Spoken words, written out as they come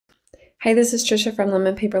Hi, this is Trisha from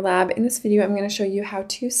Lemon Paper Lab. In this video, I'm going to show you how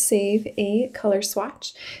to save a color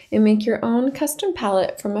swatch and make your own custom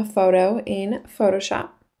palette from a photo in Photoshop.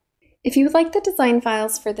 If you would like the design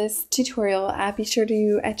files for this tutorial, be sure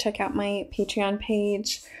to check out my Patreon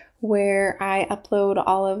page where I upload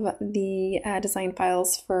all of the design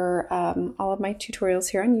files for all of my tutorials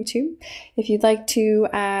here on YouTube. If you'd like to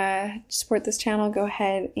support this channel, go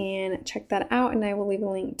ahead and check that out, and I will leave a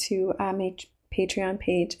link to my Patreon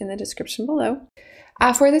page in the description below.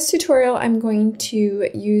 For this tutorial, I'm going to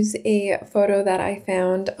use a photo that I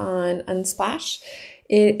found on Unsplash.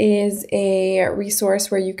 It is a resource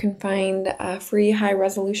where you can find free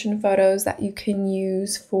high-resolution photos that you can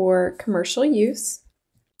use for commercial use.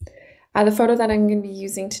 The photo that I'm going to be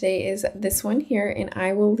using today is this one here, and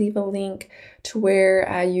I will leave a link to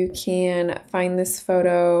where you can find this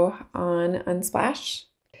photo on Unsplash.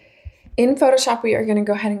 In Photoshop, we are going to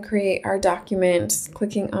go ahead and create our document,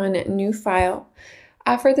 clicking on New File.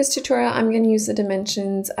 For this tutorial, I'm going to use the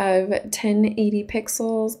dimensions of 1080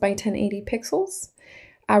 pixels by 1080 pixels.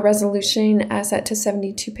 Resolution set to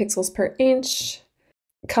 72 pixels per inch.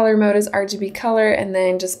 Color mode is RGB color, and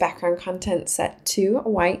then just background content set to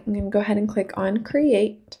white. I'm going to go ahead and click on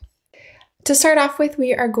Create. To start off with,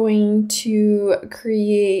 we are going to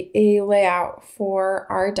create a layout for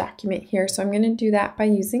our document here. So I'm going to do that by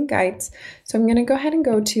using guides. So I'm going to go ahead and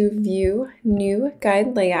go to View, New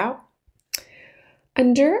Guide Layout.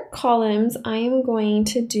 Under columns, I am going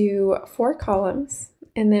to do 4 columns,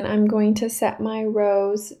 and then I'm going to set my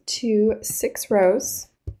rows to 6 rows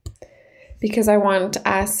because I want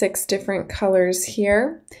 6 different colors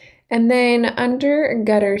here. And then under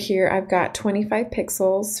gutter here, I've got 25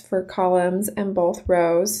 pixels for columns and both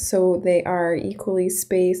rows, so they are equally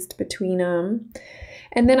spaced between them.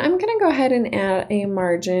 And then I'm going to go ahead and add a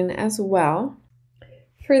margin as well.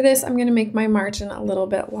 For this, I'm going to make my margin a little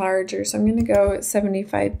bit larger, so I'm going to go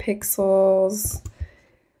 75 pixels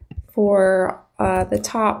for the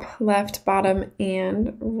top, left, bottom,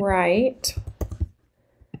 and right.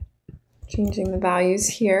 Changing the values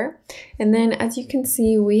here. And then as you can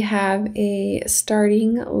see, we have a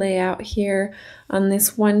starting layout here. On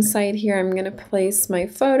this one side here, I'm going to place my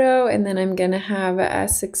photo, and then I'm going to have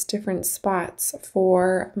 6 different spots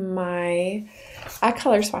for my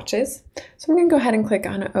color swatches. So I'm going to go ahead and click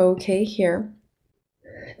on OK here.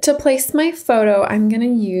 To place my photo, I'm going to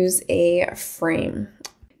use a frame.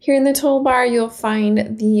 Here in the toolbar, you'll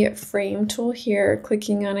find the frame tool here.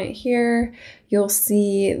 Clicking on it here, you'll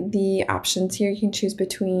see the options here. You can choose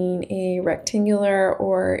between a rectangular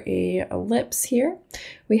or a ellipse here.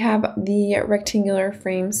 We have the rectangular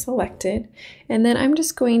frame selected, and then I'm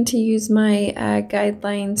just going to use my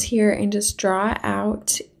guidelines here and just draw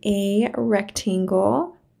out a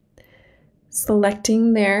rectangle.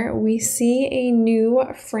 Selecting there, we see a new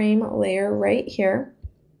frame layer right here.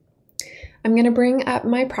 I'm going to bring up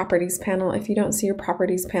my properties panel. If you don't see your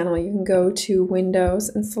properties panel, you can go to Windows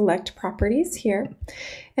and select properties here.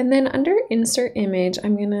 And then under insert image,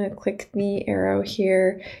 I'm going to click the arrow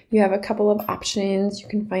here. You have a couple of options. You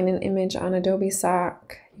can find an image on Adobe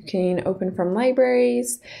Stock. You can open from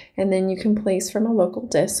libraries, and then you can place from a local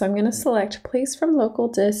disk. So I'm going to select place from local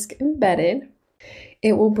disk embedded.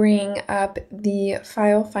 It will bring up the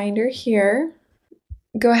file finder here.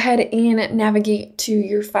 Go ahead and navigate to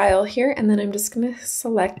your file here, and then I'm just going to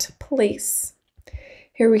select place.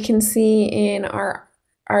 Here we can see in our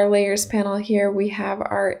layers panel here, we have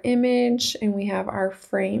our image and we have our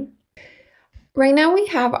frame. Right now we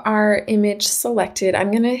have our image selected.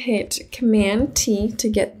 I'm going to hit Command T to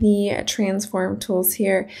get the transform tools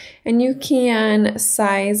here, and you can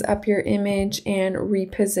size up your image and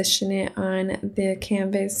reposition it on the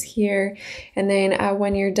canvas here. And then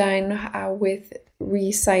when you're done with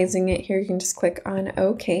resizing it here, you can just click on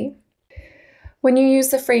OK. When you use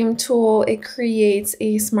the frame tool, it creates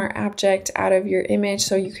a smart object out of your image,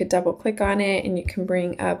 so you could double click on it and you can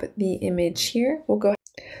bring up the image here. We'll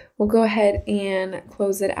go ahead and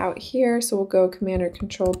close it out here. So we'll go Command or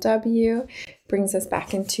Control W. Brings us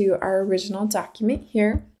back into our original document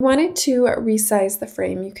here. If you wanted to resize the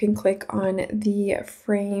frame, you can click on the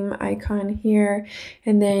frame icon here,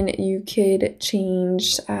 and then you could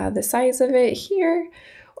change the size of it here.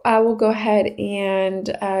 We'll go ahead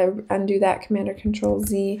and undo that, Command or Control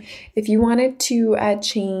Z. If you wanted to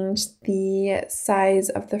change the size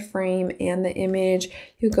of the frame and the image,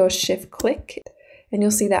 you go Shift click, and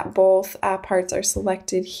you'll see that both parts are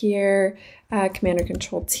selected here. Command or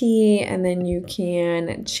Control T, and then you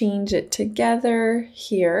can change it together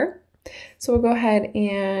here. So we'll go ahead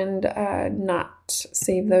and not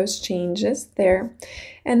save those changes there.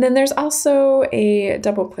 And then there's also a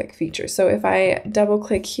double click feature. So if I double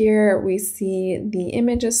click here, we see the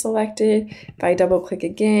image is selected. If I double click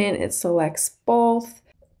again, it selects both.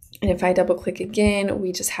 And if I double click again,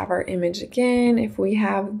 we just have our image again. If we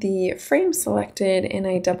have the frame selected and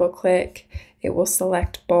I double click, it will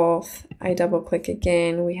select both. I double click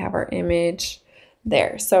again, we have our image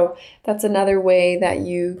there. So that's another way that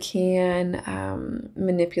you can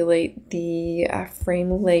manipulate the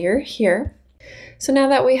frame layer here. So now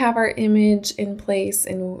that we have our image in place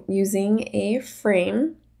and using a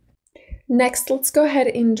frame, next let's go ahead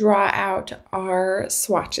and draw out our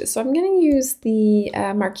swatches. So I'm going to use the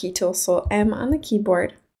marquee tool, so M on the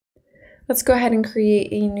keyboard. Let's go ahead and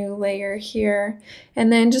create a new layer here.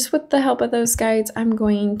 And then just with the help of those guides, I'm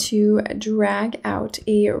going to drag out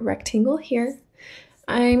a rectangle here.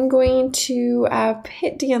 I'm going to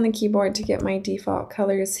hit D on the keyboard to get my default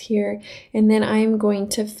colors here, and then I'm going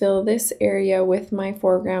to fill this area with my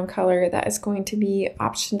foreground color. That is going to be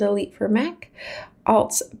Option Delete for Mac,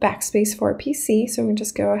 Alt Backspace for PC. So we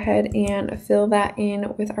just go ahead and fill that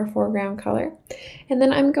in with our foreground color. And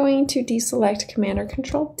then I'm going to deselect Command or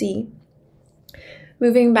Control D.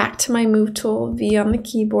 Moving back to my Move tool, V on the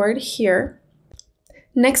keyboard here.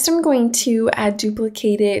 Next, I'm going to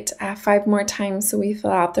duplicate it 5 more times so we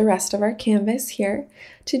fill out the rest of our canvas here.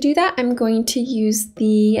 To do that, I'm going to use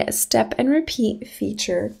the Step and Repeat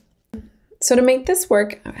feature. So to make this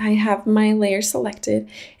work, I have my layer selected,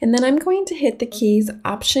 and then I'm going to hit the keys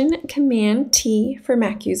Option Command T for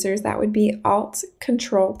Mac users. That would be Alt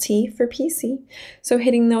Control T for PC. So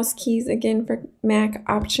hitting those keys again for Mac,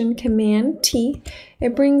 Option Command T,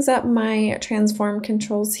 it brings up my transform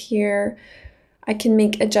controls here. I can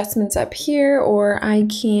make adjustments up here, or I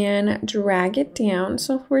can drag it down.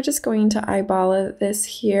 So we're just going to eyeball this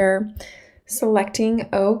here, selecting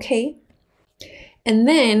OK. And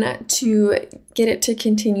then to get it to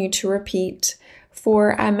continue to repeat,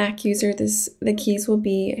 for a Mac user, the keys will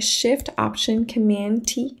be Shift Option Command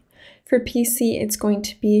T. For PC, it's going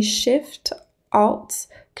to be Shift Alt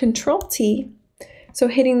Control T. So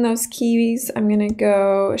hitting those keys, I'm going to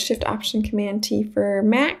go Shift Option Command T for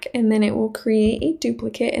Mac, and then it will create a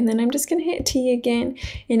duplicate, and then I'm just going to hit T again,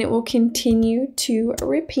 and it will continue to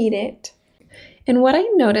repeat it. And what I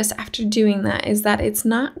noticed after doing that is that it's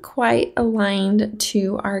not quite aligned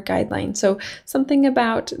to our guideline. So something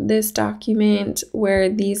about this document where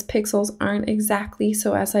these pixels aren't exactly,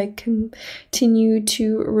 so as I continue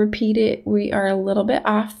to repeat it, we are a little bit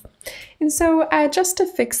off. And so just to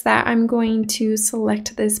fix that, I'm going to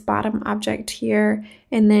select this bottom object here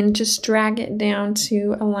and then just drag it down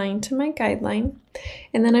to align to my guideline.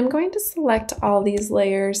 And then I'm going to select all these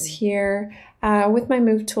layers here. With my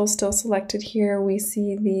Move tool still selected here, we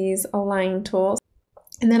see these Align tools.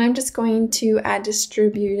 And then I'm just going to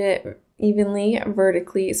distribute it evenly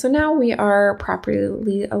vertically. So now we are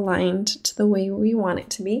properly aligned to the way we want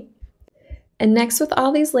it to be. And next, with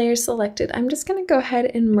all these layers selected, I'm just going to go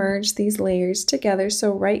ahead and merge these layers together.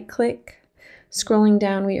 So right click, scrolling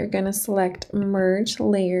down, we are going to select Merge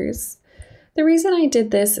Layers. The reason I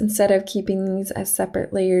did this instead of keeping these as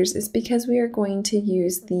separate layers is because we are going to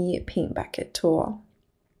use the Paint Bucket tool.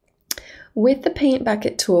 With the Paint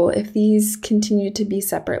Bucket tool, if these continue to be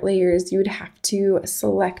separate layers, you would have to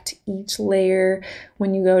select each layer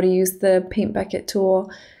when you go to use the Paint Bucket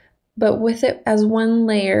tool. But with it as one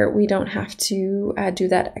layer, we don't have to do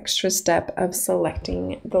that extra step of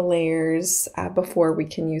selecting the layers before we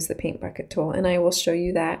can use the Paint Bucket tool, and I will show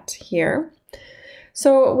you that here.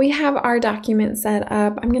 So we have our document set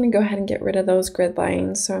up. I'm going to go ahead and get rid of those grid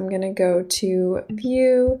lines. So I'm going to go to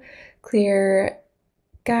View, Clear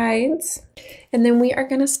Guides, and then we are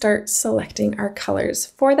going to start selecting our colors.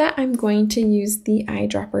 For that, I'm going to use the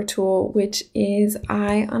Eyedropper tool, which is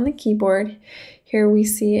I on the keyboard. Here we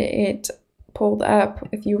see it pulled up.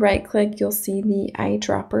 If you right click, you'll see the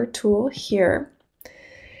Eyedropper tool here.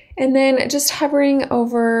 And then just hovering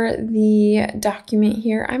over the document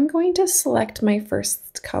here, I'm going to select my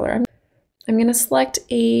first color. I'm going to select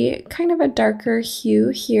a kind of a darker hue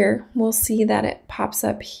here. We'll see that it pops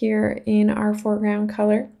up here in our foreground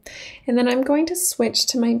color. And then I'm going to switch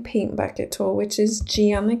to my Paint Bucket tool, which is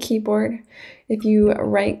G on the keyboard. If you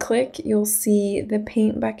right click, you'll see the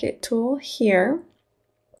Paint Bucket tool here.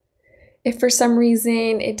 If for some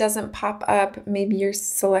reason it doesn't pop up, maybe you're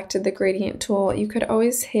selected the gradient tool, you could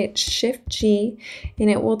always hit Shift G and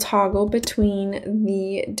it will toggle between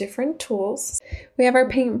the different tools. We have our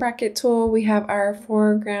Paint Bucket tool, we have our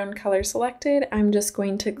foreground color selected. I'm just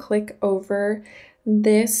going to click over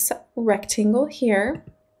this rectangle here.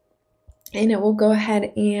 and it will go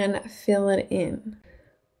ahead and fill it in.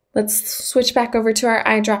 Let's switch back over to our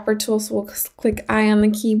eyedropper tool. So we'll click I on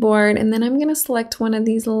the keyboard, and then I'm going to select one of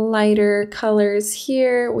these lighter colors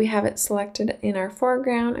here. We have it selected in our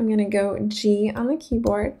foreground. I'm going to go G on the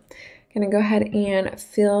keyboard. I'm going to go ahead and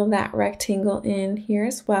fill that rectangle in here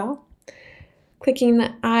as well. Clicking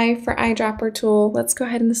the I for eyedropper tool, let's go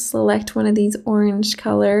ahead and select one of these orange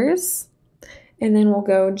colors. And then we'll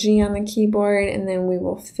go G on the keyboard, and then we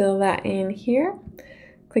will fill that in here.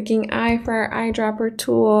 Clicking I for our eyedropper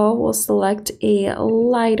tool, we'll select a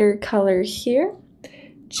lighter color here.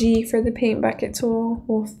 G for the paint bucket tool,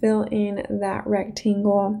 we'll fill in that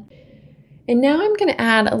rectangle. And now I'm going to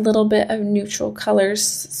add a little bit of neutral colors.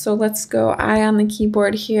 So let's go I on the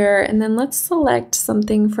keyboard here, and then let's select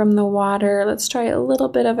something from the water. Let's try a little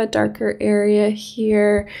bit of a darker area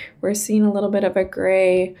here. We're seeing a little bit of a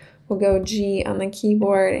gray. We'll go G on the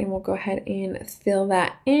keyboard, and we'll go ahead and fill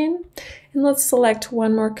that in. And let's select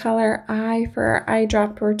one more color, I for our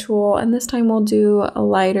eyedropper tool, and this time we'll do a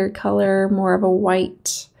lighter color, more of a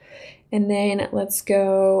white. And then let's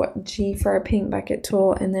go G for our paint bucket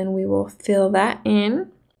tool, and then we will fill that in.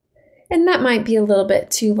 And that might be a little bit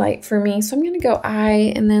too light for me, so I'm going to go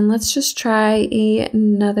I, and then let's just try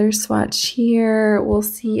another swatch here. We'll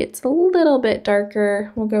see it's a little bit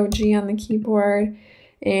darker. We'll go G on the keyboard,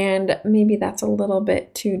 and maybe that's a little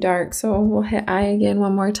bit too dark, so we'll hit I again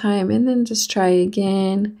one more time, and then just try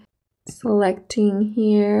again, selecting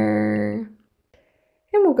here.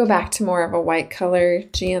 And we'll go back to more of a white color,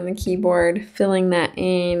 G on the keyboard, filling that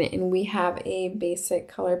in, and we have a basic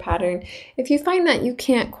color pattern. If you find that you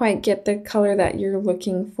can't quite get the color that you're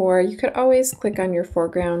looking for, you could always click on your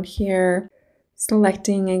foreground here,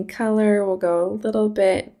 selecting a color. We'll go a little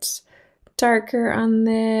bit darker on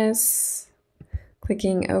this,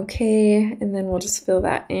 clicking OK, and then we'll just fill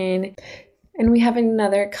that in. And we have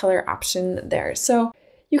another color option there. So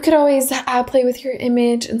you could always play with your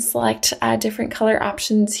image and select different color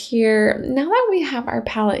options here. Now that we have our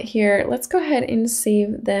palette here, let's go ahead and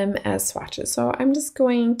save them as swatches. So I'm just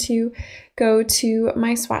going to go to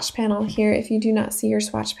my swatch panel here. If you do not see your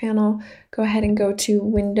swatch panel, go ahead and go to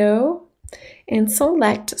Window and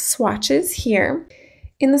select Swatches here.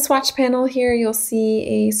 In the swatch panel here, you'll see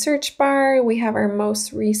a search bar. We have our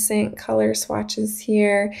most recent color swatches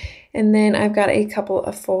here. And then I've got a couple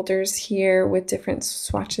of folders here with different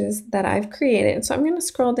swatches that I've created. So I'm going to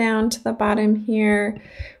scroll down to the bottom here.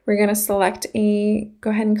 We're going to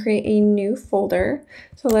go ahead and create a new folder.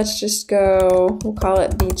 So let's just go, we'll call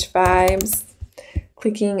it Beach Vibes.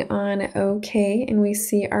 Clicking on OK, and we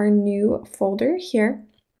see our new folder here.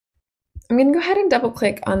 I'm going to go ahead and double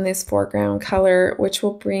click on this foreground color, which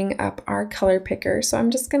will bring up our color picker. So I'm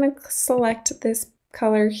just going to select this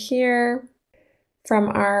color here from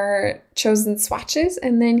our chosen swatches.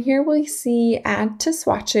 And then here we see Add to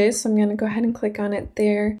Swatches. So I'm going to go ahead and click on it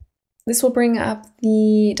there. This will bring up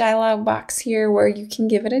the dialog box here where you can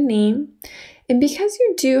give it a name. And because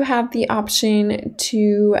you do have the option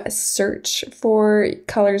to search for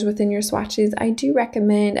colors within your swatches, I do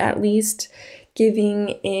recommend at least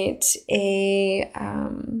giving it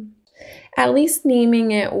at least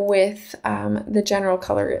naming it with the general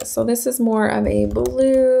color is. So this is more of a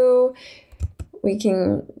blue. We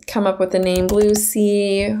can come up with the name Blue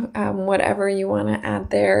Sea, whatever you want to add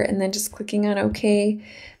there, and then just clicking on OK.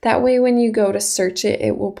 That way when you go to search it,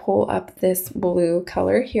 it will pull up this blue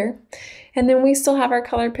color here. And then we still have our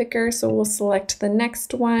color picker, so we'll select the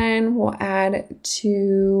next one. We'll add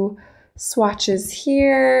to swatches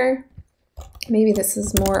here. Maybe this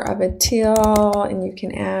is more of a teal, and you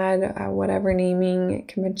can add whatever naming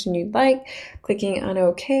convention you'd like, clicking on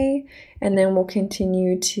OK. And then we'll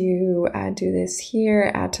continue to do this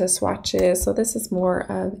here, add to swatches. So this is more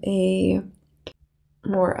of an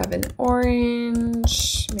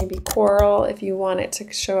orange, maybe coral if you want it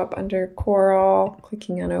to show up under coral,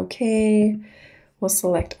 clicking on OK. We'll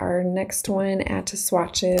select our next one, add to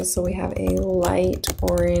swatches. So we have a light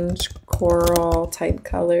orange coral type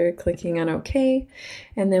color, clicking on OK.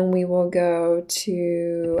 And then we will go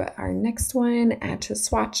to our next one, add to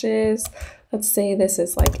swatches. Let's say this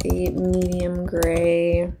is like a medium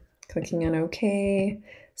gray, clicking on OK,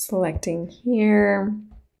 selecting here,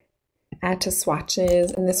 add to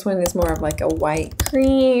swatches, and this one is more of like a white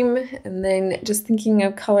cream, and then just thinking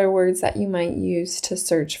of color words that you might use to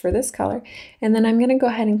search for this color. And then I'm going to go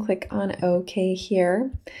ahead and click on OK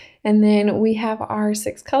here, and then we have our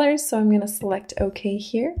 6 colors, so I'm going to select OK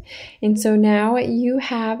here. And so now you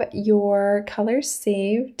have your colors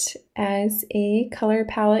saved as a color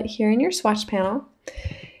palette here in your swatch panel.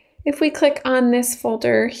 If we click on this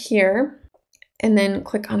folder here, and then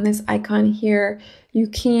click on this icon here. You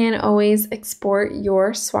can always export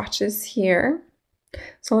your swatches here.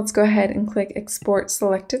 So let's go ahead and click Export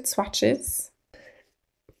Selected Swatches.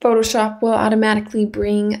 Photoshop will automatically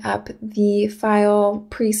bring up the file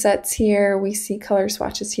presets here. We see color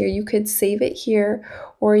swatches here. You could save it here,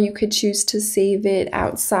 or you could choose to save it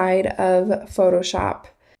outside of Photoshop.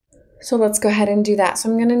 So let's go ahead and do that. So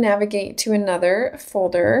I'm going to navigate to another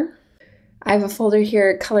folder. I have a folder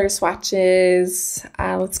here, color swatches.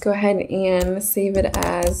 Let's go ahead and save it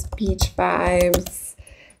as beach vibes.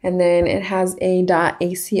 And then it has a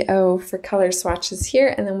 .aco for color swatches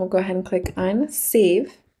here. And then we'll go ahead and click on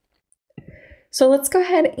save. So let's go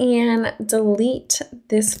ahead and delete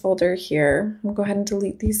this folder here. We'll go ahead and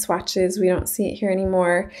delete these swatches. We don't see it here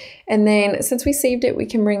anymore. And then since we saved it, we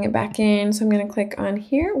can bring it back in. So I'm going to click on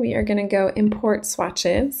here. We are going to go import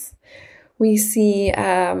swatches. We see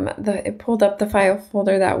it pulled up the file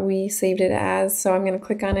folder that we saved it as. So I'm going to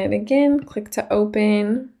click on it again, click to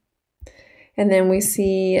open. And then we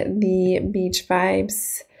see the Beach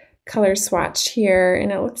Vibes color swatch here,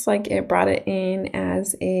 and it looks like it brought it in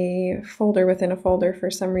as a folder within a folder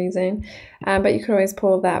for some reason, but you could always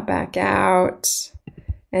pull that back out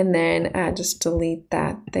and then just delete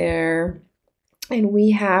that there, and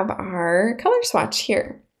we have our color swatch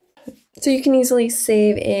here. So you can easily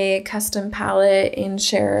save a custom palette and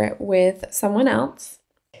share it with someone else.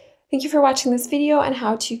 Thank you for watching this video on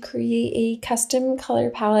how to create a custom color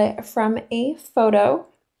palette from a photo.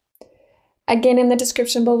 Again, in the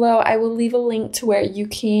description below, I will leave a link to where you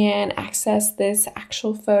can access this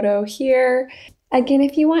actual photo here. Again,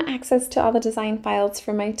 if you want access to all the design files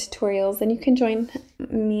for my tutorials, then you can join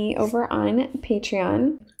me over on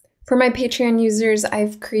Patreon. For my Patreon users,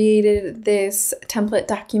 I've created this template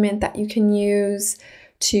document that you can use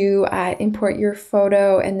to import your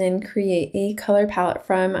photo and then create a color palette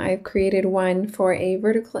from. I've created one for a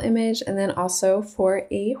vertical image and then also for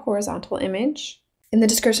a horizontal image. In the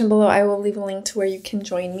description below, I will leave a link to where you can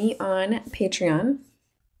join me on Patreon.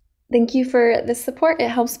 Thank you for the support.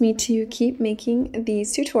 It helps me to keep making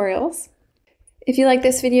these tutorials. If you like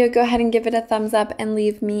this video, go ahead and give it a thumbs up and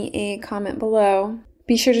leave me a comment below.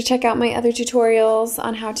 Be sure to check out my other tutorials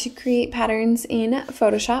on how to create patterns in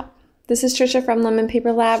Photoshop. This is Trisha from Lemon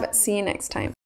Paper Lab. See you next time.